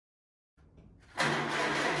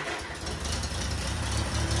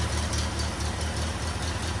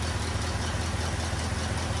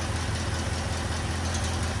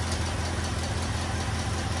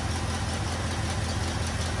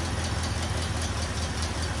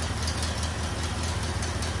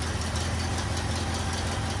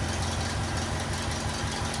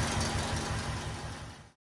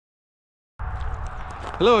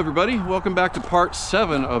Hello everybody, welcome back to part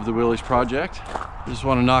 7 of the Willys project. I just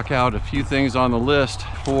want to knock out a few things on the list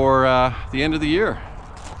for the end of the year.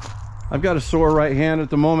 I've got a sore right hand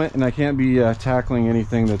at the moment and I can't be tackling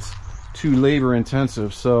anything that's too labor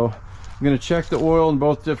intensive, so I'm going to check the oil in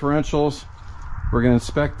both differentials. We're going to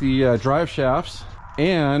inspect the drive shafts,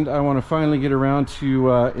 and I want to finally get around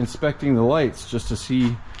to inspecting the lights just to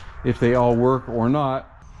see if they all work or not.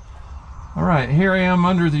 All right, here I am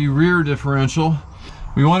under the rear differential.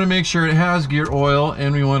 We want to make sure it has gear oil,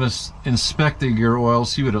 and we want to inspect the gear oil,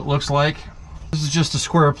 see what it looks like. This is just a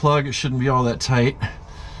square plug, it shouldn't be all that tight,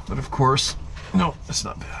 but of course, no, it's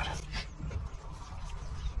not bad.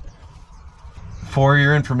 For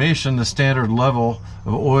your information, the standard level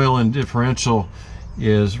of oil and differential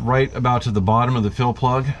is right about to the bottom of the fill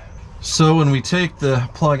plug. So when we take the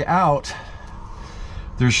plug out,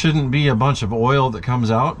 there shouldn't be a bunch of oil that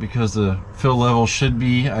comes out because the fill level should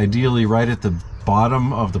be ideally right at the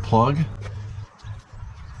bottom of the plug.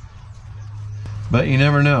 But you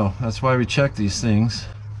never know, that's why we check these things.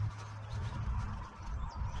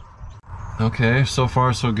 Okay, so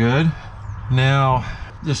far so good. Now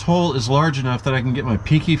this hole is large enough that I can get my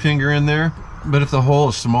pinky finger in there, but if the hole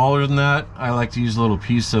is smaller than that, I like to use a little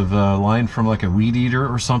piece of line from like a weed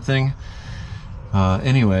eater or something.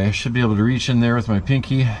 Anyway, I should be able to reach in there with my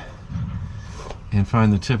pinky and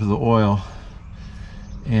find the tip of the oil,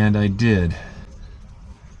 and I did.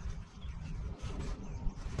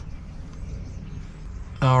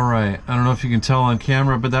 All right, I don't know if you can tell on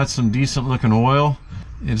camera, but that's some decent looking oil.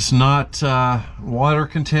 It's not water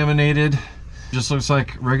contaminated, just looks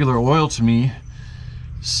like regular oil to me.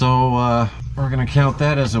 So we're gonna count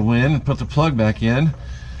that as a win and put the plug back in,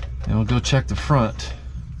 and we'll go check the front.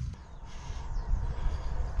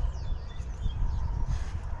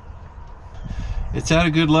 It's at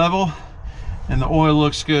a good level and the oil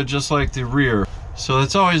looks good just like the rear. So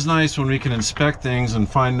it's always nice when we can inspect things and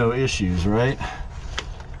find no issues, right?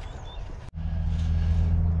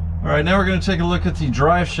 All right, now we're going to take a look at the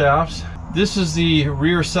drive shafts. This is the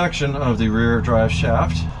rear section of the rear drive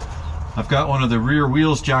shaft. I've got one of the rear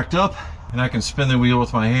wheels jacked up, and I can spin the wheel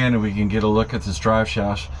with my hand and we can get a look at this drive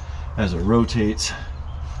shaft as it rotates.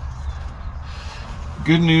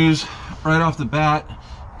 Good news right off the bat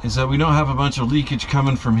is that we don't have a bunch of leakage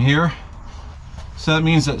coming from here. So that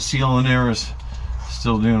means that seal and air is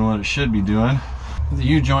still doing what it should be doing. The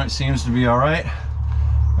U-joint seems to be all right.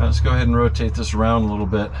 Let's go ahead and rotate this around a little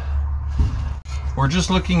bit. We're just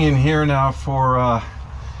looking in here now for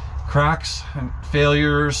cracks and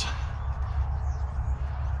failures.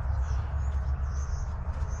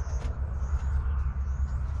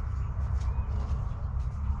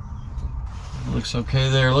 Looks okay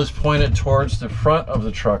there. Let's point it towards the front of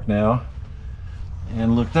the truck now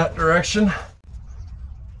and look that direction.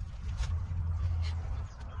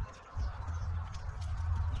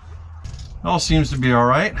 All seems to be all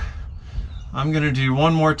right. I'm going to do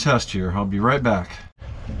one more test here. I'll be right back.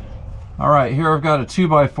 All right, here I've got a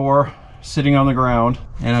 2x4 sitting on the ground,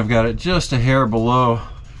 and I've got it just a hair below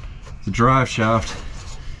the drive shaft.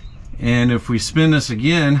 And if we spin this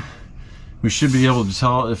again, we should be able to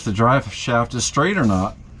tell if the drive shaft is straight or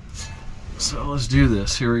not. So let's do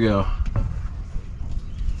this. Here we go.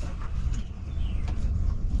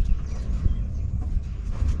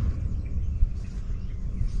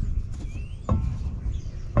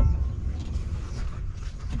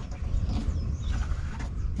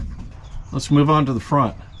 Let's move on to the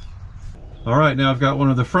front. All right, now I've got one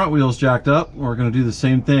of the front wheels jacked up. We're going to do the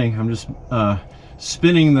same thing. I'm just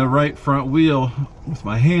spinning the right front wheel with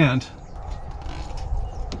my hand.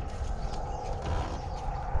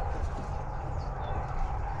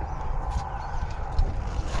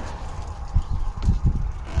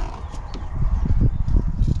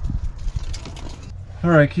 All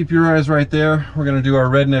right, keep your eyes right there. We're going to do our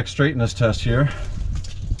redneck straightness test here.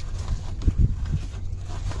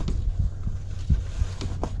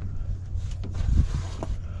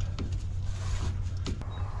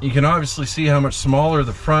 You can obviously see how much smaller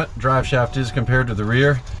the front drive shaft is compared to the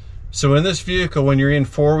rear. So in this vehicle, when you're in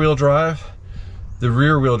four-wheel drive, the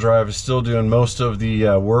rear-wheel drive is still doing most of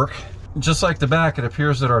the work. Just like the back, it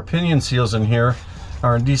appears that our pinion seals in here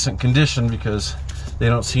are in decent condition because they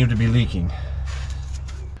don't seem to be leaking.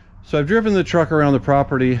 So I've driven the truck around the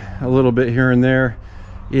property a little bit here and there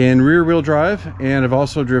in rear-wheel drive, and I've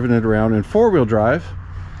also driven it around in four-wheel drive,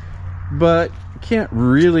 but can't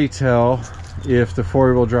really tell if the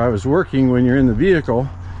four-wheel drive is working when you're in the vehicle,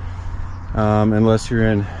 unless you're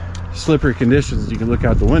in slippery conditions. You can look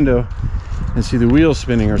out the window and see the wheels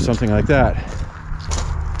spinning or something like that.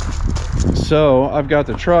 So I've got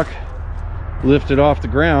the truck lifted off the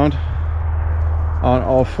ground on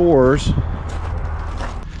all fours.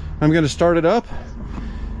 I'm going to start it up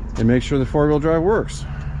and make sure the four-wheel drive works.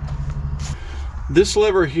 This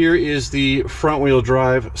lever here is the front wheel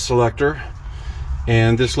drive selector,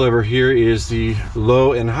 and this lever here is the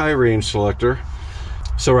low and high range selector.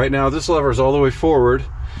 So right now this lever is all the way forward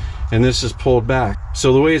and this is pulled back.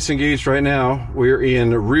 So the way it's engaged right now, we're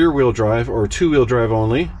in rear wheel drive or two-wheel drive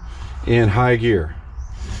only in high gear.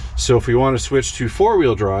 So if we want to switch to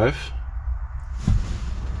four-wheel drive,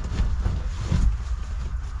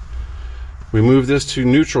 we move this to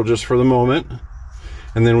neutral just for the moment,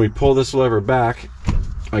 and then we pull this lever back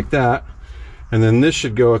like that, and then this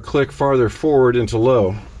should go a click farther forward into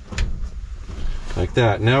low like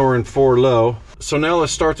that. Now we're in 4 low. So now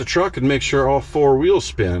let's start the truck and make sure all 4 wheels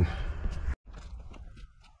spin.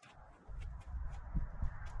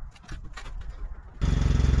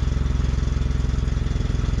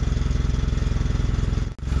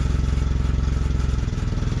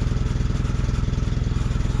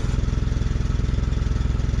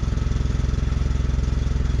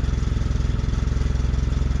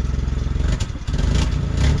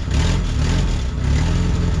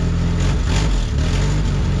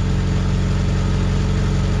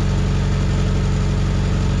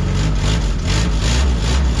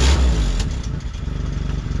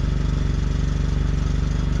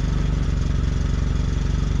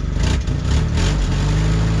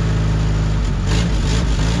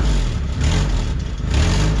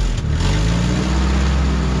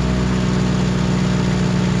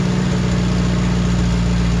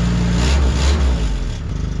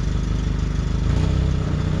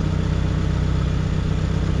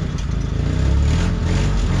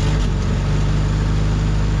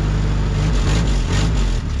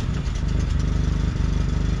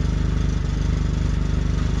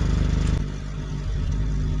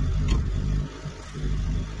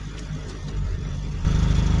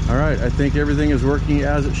 All right, I think everything is working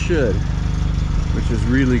as it should, which is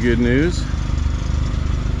really good news.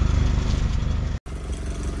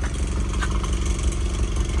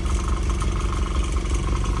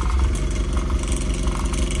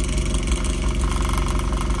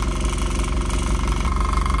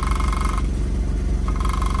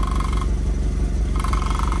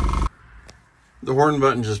 The horn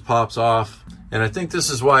button just pops off, and I think this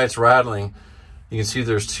is why it's rattling. You can see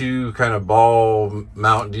there's 2 kind of ball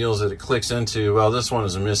mount deals that it clicks into. Well, this one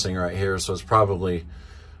is missing right here, so it's probably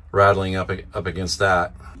rattling up against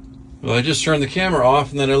that. Well, I just turned the camera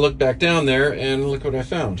off, and then I looked back down there, and look what I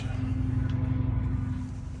found.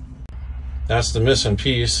 That's the missing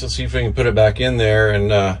piece. Let's see if we can put it back in there,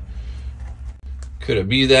 and could it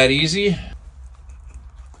be that easy?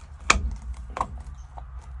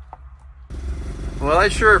 Well, I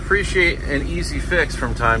sure appreciate an easy fix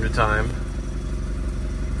from time to time.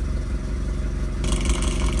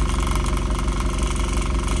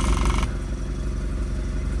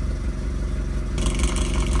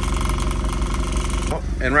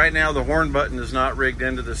 And right now the horn button is not rigged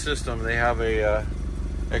into the system. They have a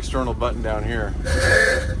external button down here.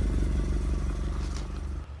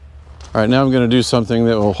 All right, now I'm going to do something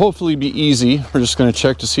that will hopefully be easy. We're just going to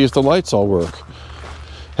check to see if the lights all work.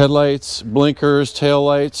 Headlights, blinkers, tail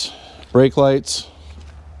lights, brake lights.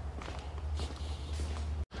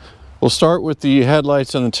 We'll start with the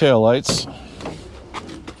headlights and the tail lights.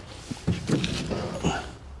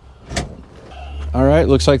 All right,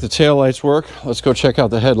 looks like the tail lights work. Let's go check out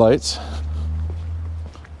the headlights.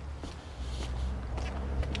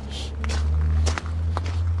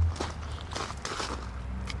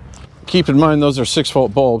 Keep in mind those are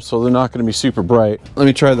 6-volt bulbs, so they're not going to be super bright. Let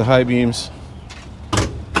me try the high beams.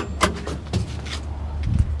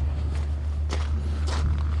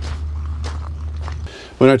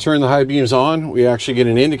 When I turn the high beams on, we actually get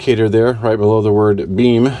an indicator there right below the word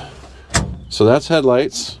beam. So that's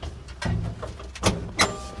headlights.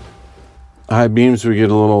 High beams, we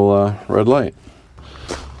get a little red light.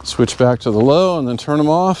 Switch back to the low and then turn them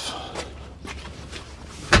off.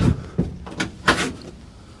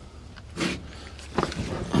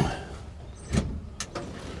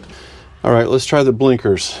 All right, let's try the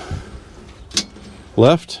blinkers.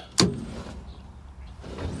 Left.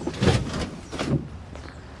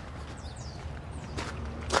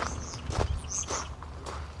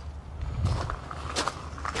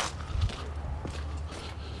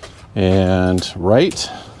 And right.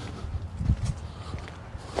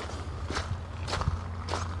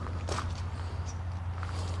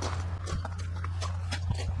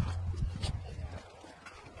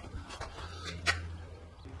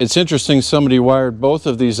 It's interesting, somebody wired both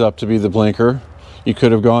of these up to be the blinker. You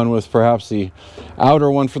could have gone with perhaps the outer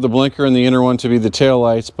one for the blinker and the inner one to be the tail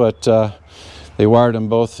lights, but they They wired them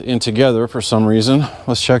both in together for some reason.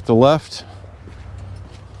 Let's check the left.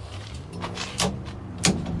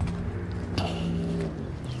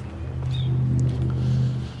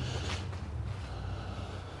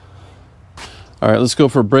 All right, let's go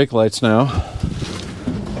for brake lights now.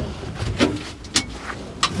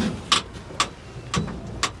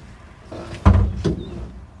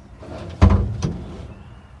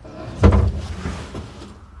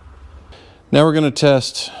 Now we're going to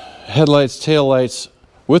test headlights, taillights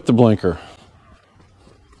with the blinker.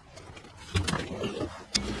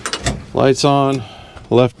 Lights on,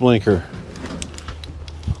 left blinker.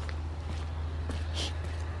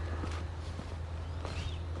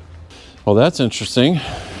 Well, that's interesting.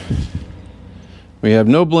 We have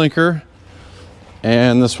no blinker,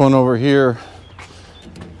 and this one over here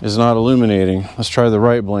is not illuminating. Let's try the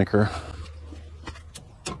right blinker.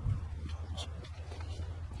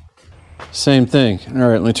 Same thing. All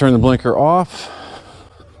right, let me turn the blinker off.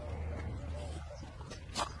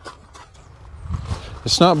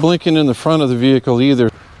 It's not blinking in the front of the vehicle either.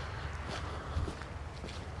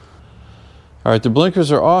 All right, the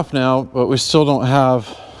blinkers are off now, but we still don't have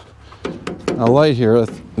a light here.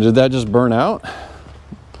 Did that just burn out?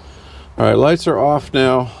 All right, lights are off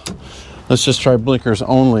now. Let's just try blinkers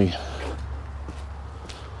only.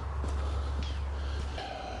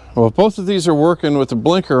 Well, if both of these are working with the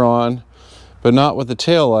blinker on, but not with the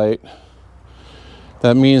tail light,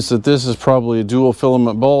 that means that this is probably a dual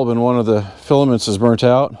filament bulb and one of the filaments is burnt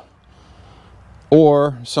out,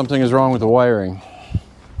 or something is wrong with the wiring.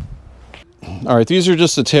 All right, these are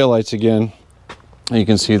just the tail lights again. You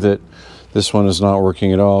can see that this one is not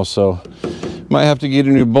working at all, so might have to get a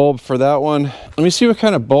new bulb for that one. Let me see what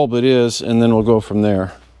kind of bulb it is, and then we'll go from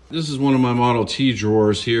there. This is one of my Model T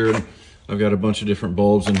drawers here. I've got a bunch of different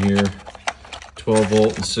bulbs in here, 12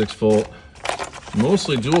 volt and 6 volt.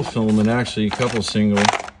 Mostly dual filament, actually, a couple single.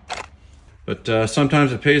 But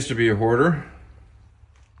sometimes it pays to be a hoarder.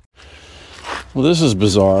 Well, this is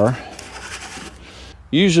bizarre.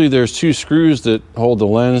 Usually there's 2 screws that hold the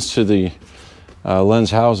lens to the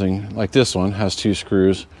lens housing. Like this one has 2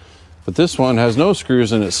 screws. But this one has no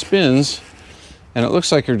screws and it spins. And it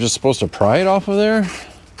looks like you're just supposed to pry it off of there.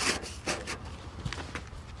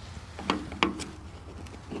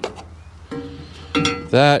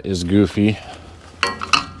 That is goofy.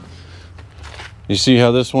 You see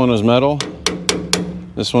how this one is metal?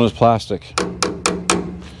 This one is plastic.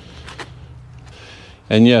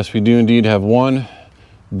 And yes, we do indeed have one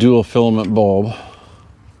dual filament bulb.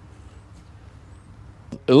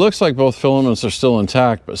 It looks like both filaments are still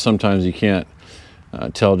intact, but sometimes you can't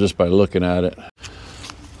tell just by looking at it.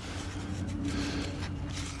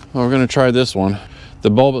 Well, we're going to try this one.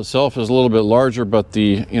 The bulb itself is a little bit larger, but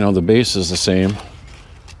the base is the same.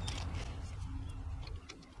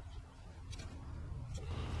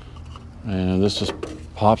 And this just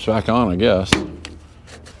pops back on, I guess.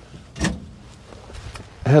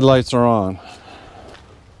 Headlights are on.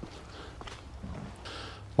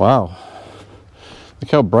 Wow.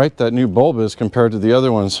 Look how bright that new bulb is compared to the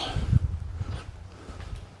other ones.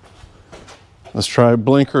 Let's try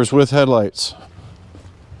blinkers with headlights.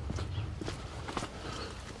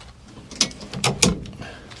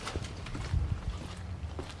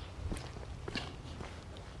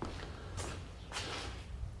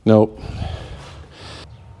 Nope.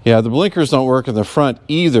 Yeah, the blinkers don't work in the front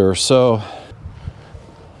either, so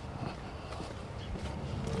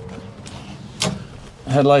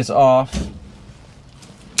headlights off,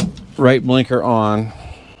 right blinker on.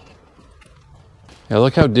 Yeah,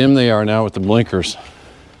 look how dim they are now with the blinkers.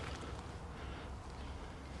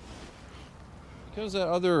 Because that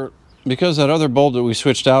other bulb that we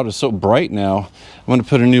switched out is so bright now, I'm going to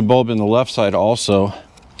put a new bulb in the left side also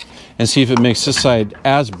and see if it makes this side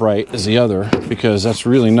as bright as the other, because that's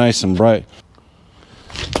really nice and bright.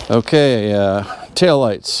 Okay, tail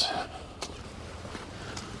lights.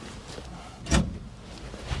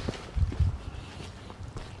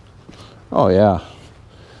 Oh yeah,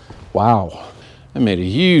 wow, that made a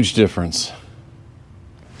huge difference.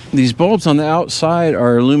 These bulbs on the outside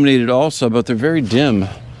are illuminated also, but they're very dim.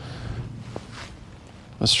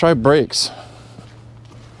 Let's try brakes.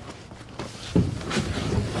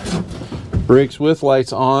 Brakes with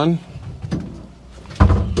lights on.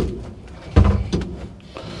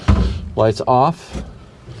 Lights off.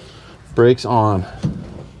 Brakes on.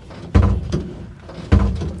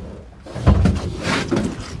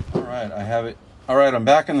 All right, I have it. All right, I'm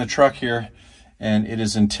back in the truck here, and it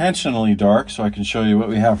is intentionally dark so I can show you what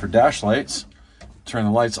we have for dash lights. Turn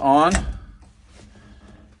the lights on,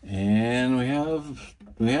 and we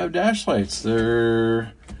have dash lights.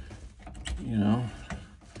 They're,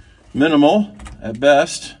 minimal at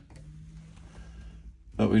best,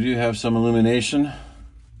 but we do have some illumination.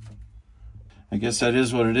 I guess that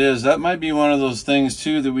is what it is. That might be one of those things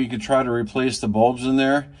too that we could try to replace the bulbs in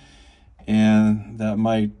there, and that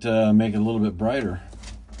might make it a little bit brighter.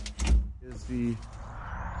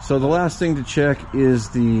 So the last thing to check is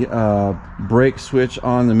the brake switch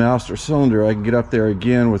on the master cylinder. I can get up there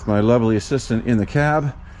again with my lovely assistant in the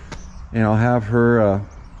cab, and I'll have her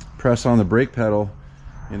press on the brake pedal,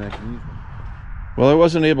 and I can use it. Well, I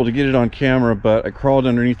wasn't able to get it on camera, but I crawled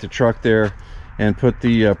underneath the truck there and put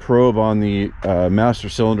the probe on the master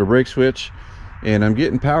cylinder brake switch, and I'm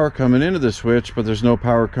getting power coming into the switch, but there's no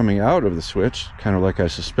power coming out of the switch, kind of like I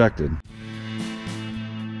suspected.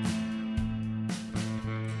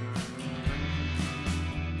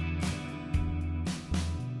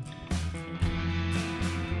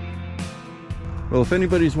 Well, if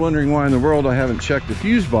anybody's wondering why in the world I haven't checked the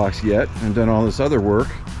fuse box yet and done all this other work,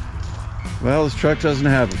 well, this truck doesn't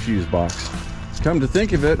have a fuse box. Come to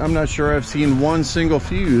think of it, I'm not sure I've seen one single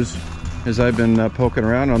fuse as I've been poking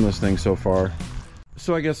around on this thing so far.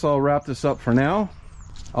 So I guess I'll wrap this up for now.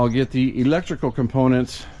 I'll get the electrical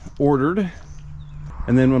components ordered,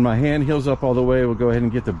 and then when my hand heals up all the way, we'll go ahead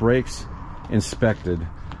and get the brakes inspected.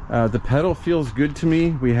 The pedal feels good to me.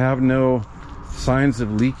 We have no signs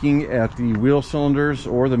of leaking at the wheel cylinders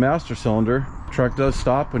or the master cylinder. Truck does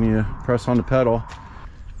stop when you press on the pedal.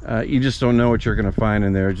 You just don't know what you're going to find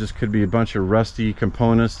in there. It just could be a bunch of rusty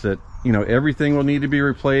components that, you know, everything will need to be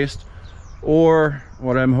replaced, or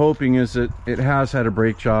what I'm hoping is that it has had a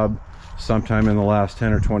brake job sometime in the last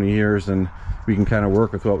 10 or 20 years and we can kind of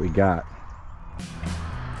work with what we got.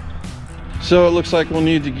 So it looks like we'll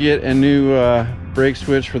need to get a new brake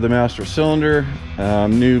switch for the master cylinder,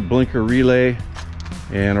 new blinker relay,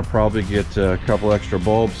 and I'll probably get a couple extra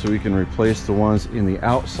bulbs so we can replace the ones in the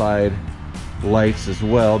outside lights as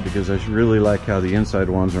well, because I really like how the inside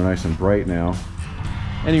ones are nice and bright now.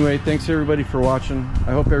 Anyway, thanks everybody for watching.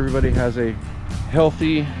 I hope everybody has a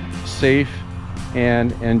healthy, safe,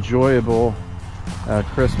 and enjoyable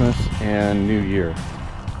Christmas and New Year.